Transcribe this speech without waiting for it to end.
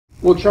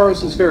Well,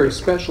 Charles is very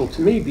special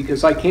to me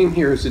because I came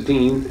here as a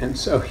dean, and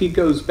so he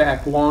goes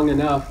back long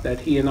enough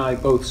that he and I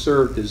both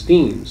served as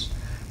deans.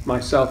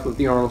 Myself of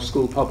the Arnold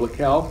School of Public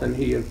Health, and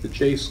he of the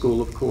J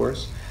School, of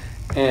course.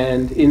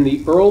 And in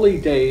the early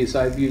days,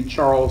 I viewed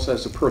Charles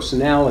as a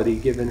personality,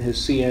 given his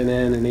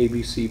CNN and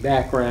ABC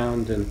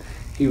background, and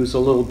he was a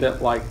little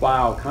bit like,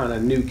 wow, kind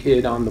of new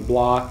kid on the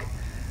block,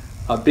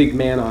 a big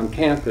man on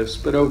campus.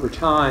 But over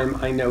time,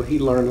 I know he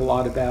learned a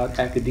lot about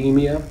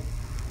academia.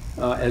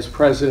 As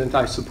president,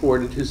 I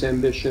supported his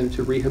ambition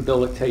to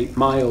rehabilitate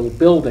my old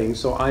building,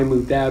 so I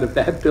moved out of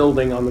that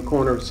building on the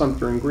corner of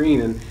Sumter and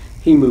Green, and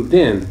he moved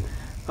in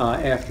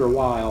after a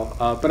while.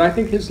 But I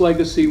think his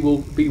legacy will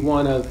be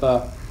one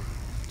of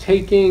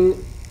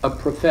taking a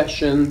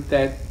profession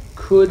that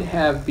could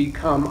have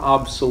become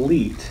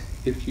obsolete,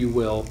 if you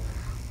will,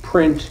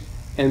 print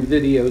and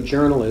video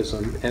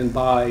journalism, and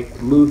by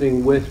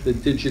moving with the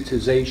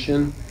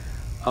digitization,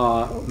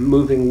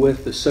 moving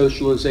with the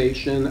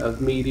socialization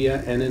of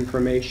media and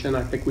information,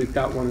 I think we've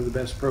got one of the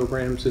best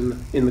programs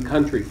in the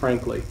country,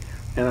 frankly.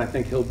 And I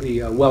think he'll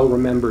be well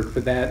remembered for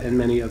that and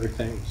many other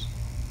things.